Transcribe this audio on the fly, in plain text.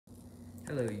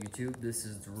Hello YouTube, this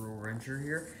is the Rural Rancher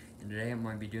here, and today I'm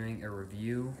going to be doing a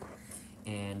review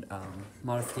and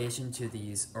modification to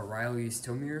these O'Reilly's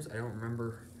tow mirrors. I don't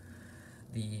remember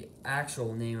the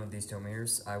actual name of these tow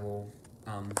mirrors. I will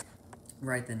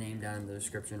write the name down in the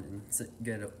description and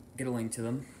get a link to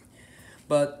them.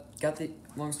 But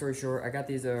long story short, I got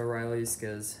these O'Reilly's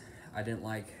because I didn't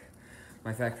like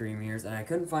my factory mirrors, and I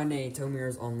couldn't find any tow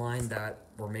mirrors online that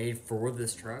were made for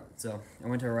this truck. So I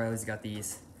went to O'Reilly's, got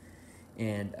these,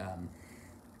 and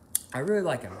I really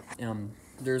like them.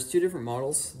 There's two different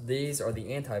models. These are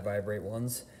the anti-vibrate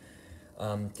ones,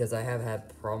 because I have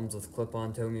had problems with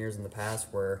clip-on tow mirrors in the past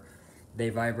where they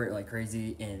vibrate like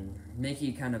crazy and make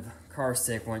you kind of car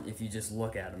sick if you just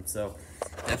look at them. So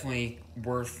definitely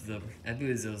worth I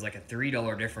believe it was like a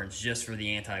 $3 difference just for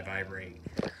the anti-vibrate.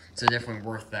 So definitely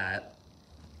worth that.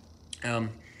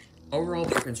 Overall,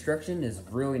 the construction is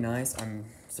really nice. I'm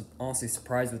honestly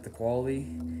surprised with the quality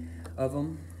of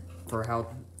them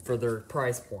for their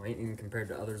price point and compared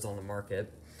to others on the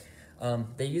market.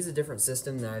 They use a different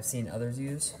system than I've seen others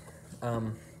use.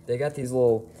 They got these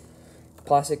little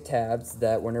plastic tabs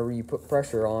that whenever you put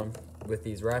pressure on with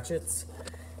these ratchets,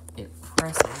 it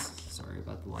presses. Sorry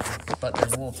about the light. But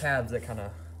there's little tabs that kind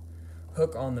of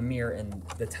hook on the mirror, and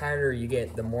the tighter you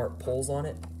get, the more it pulls on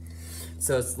it.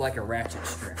 So it's like a ratchet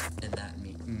strip in that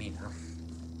mirror.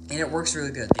 And it works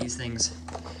really good. These things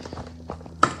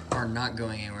are not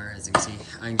going anywhere, as you can see.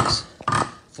 I can just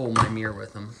fold my mirror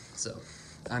with them. So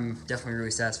I'm definitely really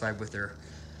satisfied with their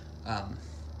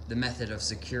the method of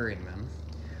securing them.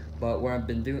 But what I've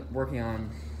been working on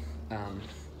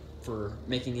for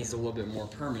making these a little bit more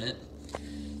permanent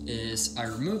is I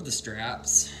removed the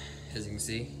straps. As you can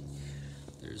see,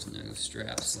 there's no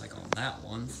straps like on that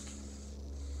one.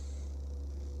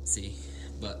 See,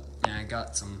 but I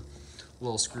got some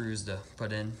little screws to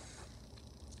put in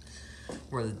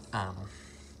where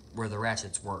the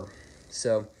ratchets were.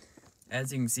 So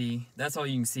as you can see, that's all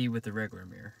you can see with the regular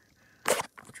mirror.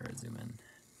 I'll try to zoom in.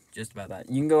 Just about that.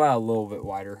 You can go out a little bit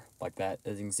wider like that,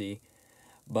 as you can see.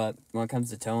 But when it comes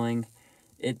to towing,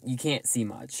 you can't see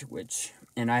much,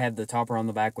 and I have the topper on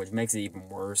the back, which makes it even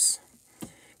worse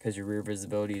because your rear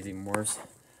visibility is even worse.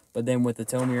 But then with the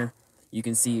tow mirror, you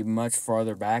can see much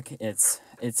farther back. It's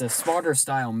a spotter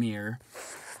style mirror,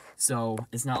 so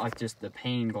it's not like just the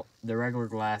regular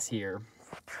glass here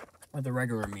or the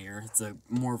regular mirror. It's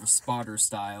more of a spotter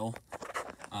style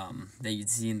that you'd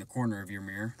see in the corner of your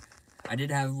mirror. I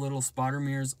did have little spotter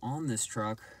mirrors on this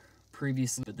truck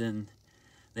previously, but then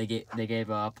they gave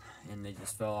up and they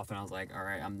just fell off, and I was like, all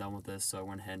right, I'm done with this. So I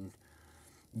went ahead and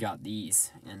got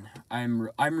these, and I'm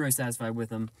really satisfied with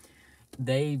them.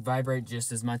 They vibrate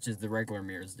just as much as the regular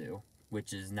mirrors do,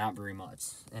 which is not very much,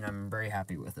 and I'm very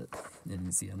happy with it. And you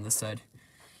can see on this side,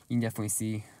 you can definitely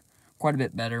see quite a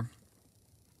bit better,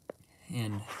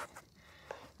 and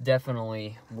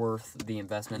definitely worth the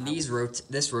investment.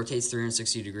 This rotates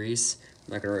 360 degrees.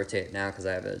 I'm not going to rotate it now because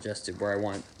I have it adjusted where I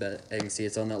want, but as you can see,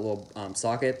 it's on that little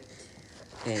socket,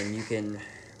 and you can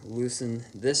loosen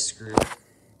this screw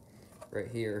right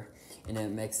here, and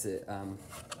it makes it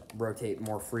rotate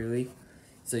more freely,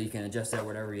 so you can adjust at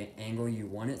whatever angle you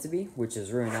want it to be, which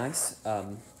is really nice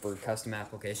for custom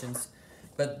applications.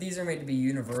 But these are made to be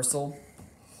universal,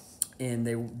 and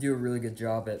they do a really good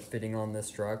job at fitting on this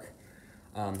truck.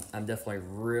 I'm definitely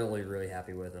really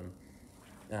happy with them,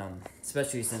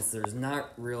 especially since there's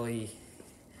not really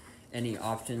any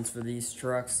options for these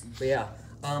trucks. But yeah,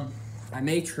 I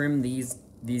may trim these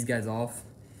guys off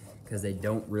because they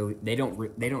don't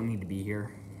need to be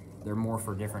here. They're more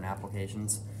for different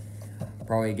applications.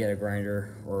 Probably get a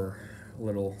grinder or a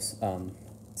little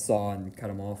saw and cut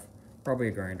them off. Probably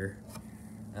a grinder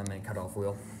and then cut off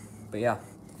wheel. But yeah,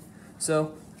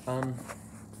 so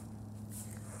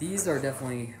these are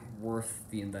definitely worth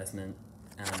the investment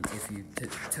if you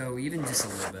tow even just a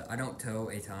little bit. I don't tow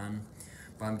a ton,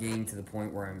 but I'm getting to the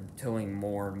point where I'm towing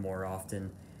more and more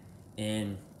often,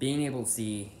 and being able to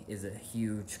see is a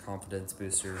huge confidence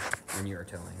booster when you're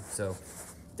towing. So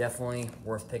definitely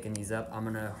worth picking these up. I'm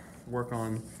gonna work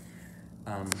on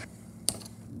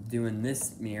doing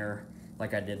this mirror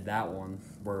like I did that one,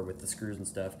 where with the screws and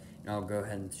stuff, and I'll go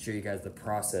ahead and show you guys the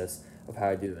process of how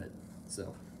I do it.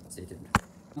 So stay tuned.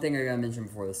 One thing I gotta mention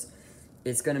before this,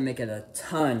 it's gonna make it a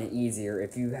ton easier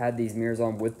if you had these mirrors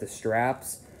on with the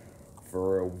straps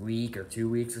for a week or 2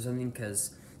 weeks or something,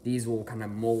 because these will kind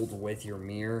of mold with your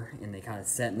mirror and they kind of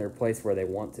set in their place where they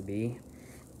want to be.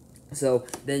 So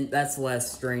then that's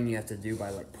less strain you have to do by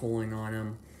like pulling on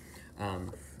them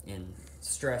and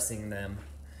stressing them,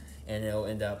 and it'll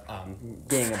end up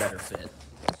getting a better fit,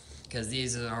 because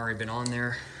these have already been on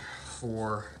there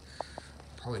for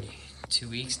probably 2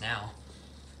 weeks now,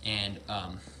 and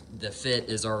the fit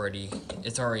is already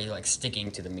like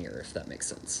sticking to the mirror, if that makes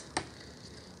sense.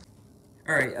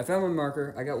 All right, I found my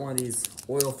marker. I got one of these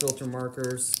oil filter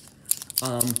markers.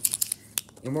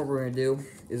 And what we're gonna do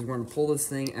is we're gonna pull this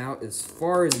thing out as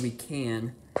far as we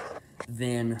can,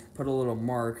 then put a little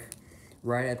mark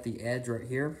right at the edge right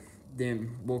here.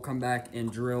 Then we'll come back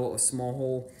and drill a small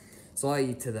hole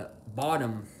slightly to the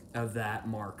bottom of that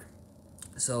mark,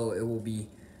 so it will be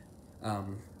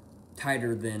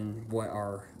tighter than what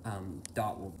our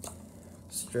dot will be.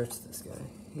 Stretch this guy.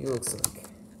 He looks like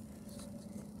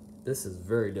this is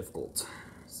very difficult.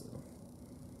 So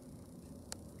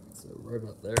right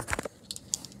about there.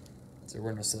 So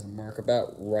we're gonna set a mark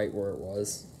about right where it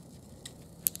was.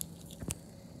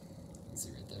 See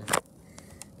right there.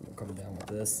 We'll come down with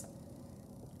this.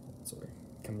 Sorry,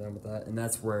 come down with that, and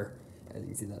that's where, as you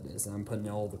can see, that is. And I'm putting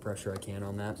all the pressure I can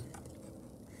on that.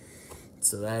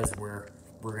 So that is where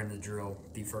we're gonna drill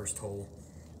the first hole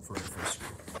for the first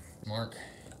screw. Mark.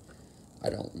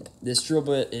 This drill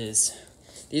bit is,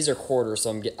 these are quarters,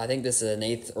 so I think this is an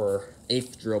eighth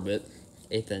drill bit,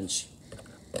 1/8 inch.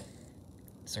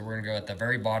 So we're gonna go at the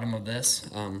very bottom of this,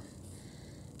 dot.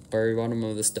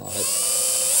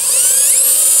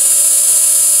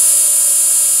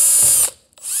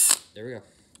 There we go.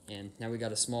 And now we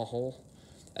got a small hole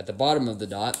at the bottom of the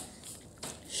dot.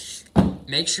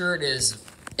 Make sure it is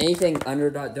anything under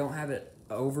dot, don't have it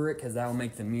over it, because that will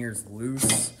make the mirrors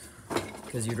loose.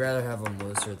 Because you'd rather have them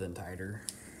looser than tighter.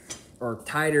 Or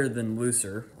tighter than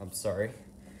looser, I'm sorry.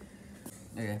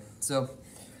 Okay, so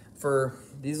for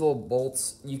these little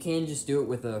bolts, you can just do it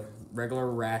with a regular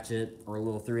ratchet or a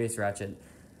little 3/8 ratchet.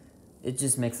 It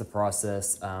just makes the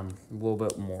process a little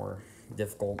bit more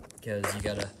difficult, because you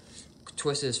gotta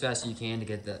twist it as fast as you can to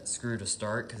get that screw to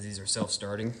start, because these are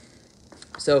self-starting.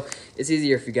 So it's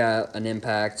easier if you got an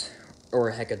impact or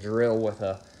a drill with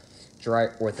a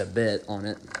bit on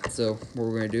it. So what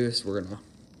we're gonna do is we're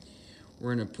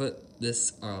gonna put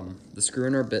this the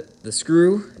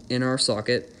screw in our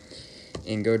socket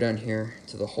and go down here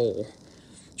to the hole.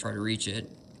 Try to reach it.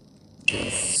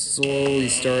 And slowly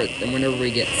start, and whenever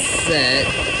we get set,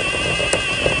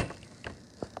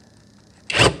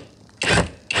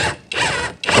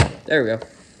 there we go.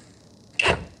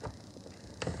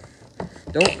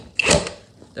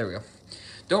 There we go.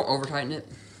 Don't over tighten it,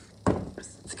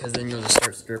 because then you'll just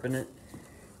start stripping it.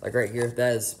 Like right here,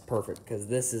 that is perfect, because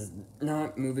this is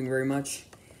not moving very much,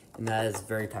 and that is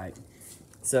very tight.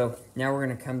 So now we're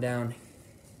gonna come down.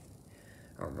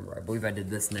 I don't remember, I believe I did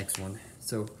this next one.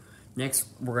 So next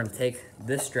we're gonna take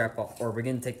this strap off, or we're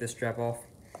gonna take this strap off,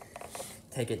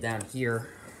 take it down here,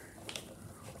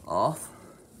 off.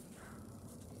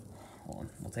 Hold on,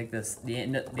 we'll take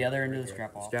the other end of the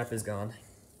strap off. Strap is gone.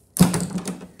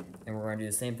 And we're gonna do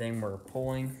the same thing, we're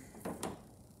pulling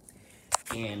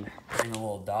and putting a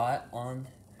little dot on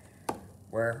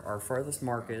where our farthest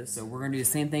mark is. So we're gonna do the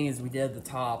same thing as we did at the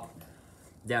top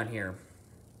down here.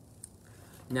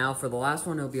 Now for the last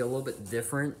one, it'll be a little bit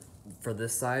different for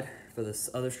this side, for this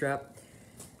other strap,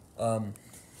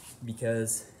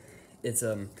 because it's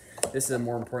this is a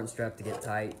more important strap to get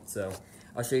tight. So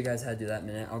I'll show you guys how to do that in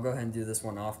a minute. I'll go ahead and do this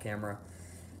one off camera,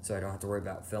 so I don't have to worry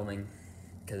about filming,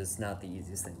 because it's not the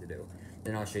easiest thing to do.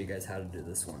 Then I'll show you guys how to do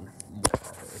this one more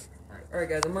properly. Alright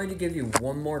guys, I'm going to give you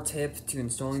one more tip to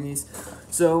installing these.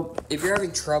 So if you're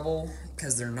having trouble,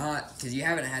 because you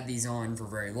haven't had these on for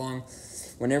very long,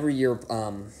 whenever you're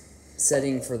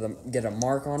setting for get a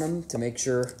mark on them, to make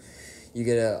sure you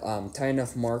get a tight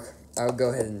enough mark, I would go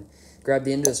ahead and grab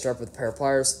the end of the strap with a pair of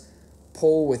pliers,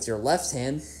 pull with your left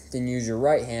hand, then use your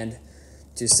right hand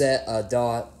to set a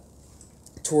dot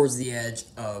towards the edge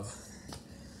of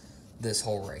this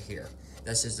hole right here.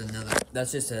 That's just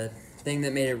a thing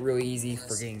that made it really easy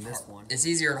for getting this one. It's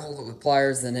easier to hold it with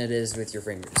pliers than it is with your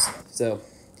fingers. So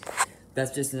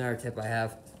that's just another tip I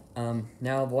have.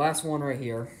 Now the last one right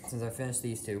here, since I finished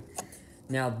these two.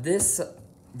 Now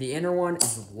the inner one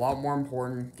is a lot more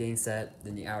important getting set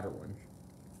than the outer one.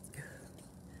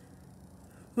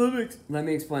 Let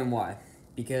me explain why.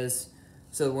 Because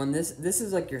so when this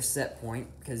is like your set point,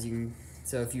 because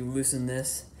so if you loosen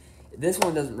this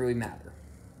one doesn't really matter.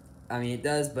 I mean, it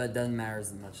does, but it doesn't matter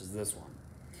as much as this one.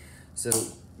 So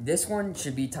this one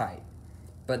should be tight,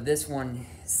 but this one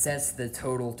sets the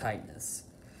total tightness.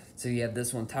 So you have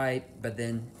this one tight, but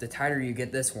then the tighter you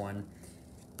get this one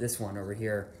over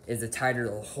here, is the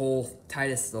tighter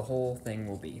tightest the whole thing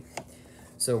will be.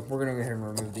 So we're gonna go ahead and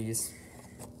remove these.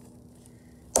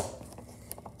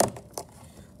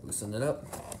 Loosen it up.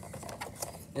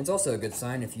 And it's also a good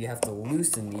sign if you have to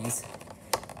loosen these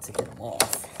to get them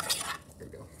off. There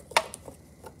we go.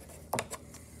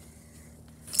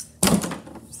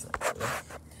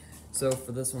 So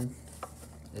for this one,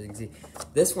 as you can see,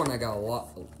 this one I got a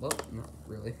lot, well, not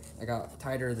really. I got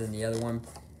tighter than the other one,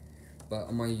 but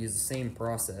I'm gonna use the same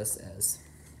process as,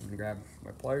 I'm gonna grab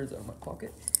my pliers out of my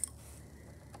pocket.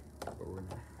 But we're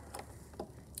gonna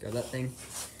grab that thing,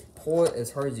 pull it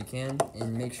as hard as you can,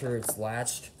 and make sure it's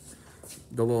latched.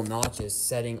 The little notch is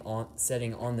setting on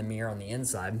the mirror on the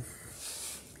inside.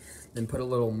 Then put a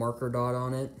little marker dot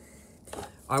on it.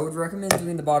 I would recommend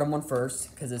doing the bottom one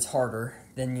first because it's harder.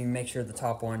 Then you make sure the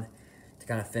top one to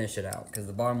kind of finish it out, because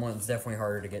the bottom one is definitely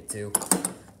harder to get to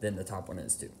than the top one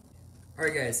is too.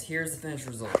 Alright guys, here's the finished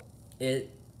result.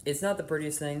 It's not the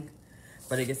prettiest thing,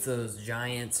 but it gets those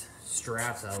giant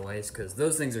straps out of the way because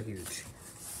those things are huge.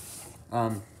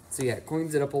 So yeah, it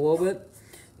cleans it up a little bit.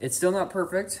 It's still not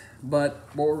perfect, but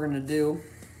what we're gonna do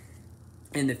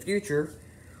in the future,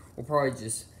 we'll probably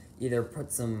just either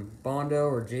put some Bondo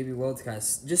or JB Weld to kind of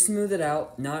just smooth it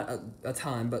out, not a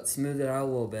ton, but smooth it out a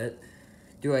little bit.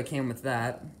 Do what I can with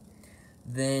that.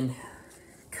 Then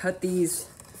cut these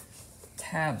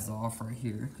tabs off right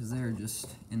here because they're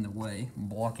just in the way,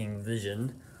 blocking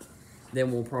vision.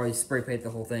 Then we'll probably spray paint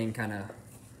the whole thing, kind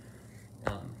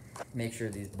of make sure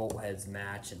these bolt heads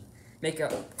match and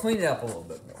clean it up a little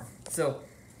bit more. So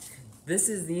this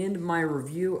is the end of my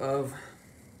review of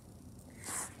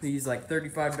these like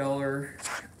 $35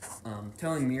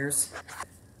 towing mirrors.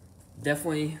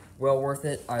 Definitely well worth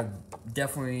it. I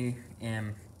definitely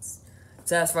am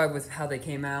satisfied with how they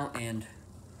came out and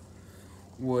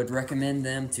would recommend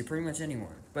them to pretty much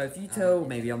anyone. But if you tow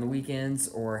maybe on the weekends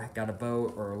or got a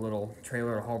boat or a little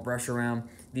trailer to haul brush around,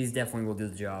 these definitely will do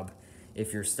the job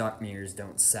if your stock mirrors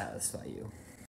don't satisfy you.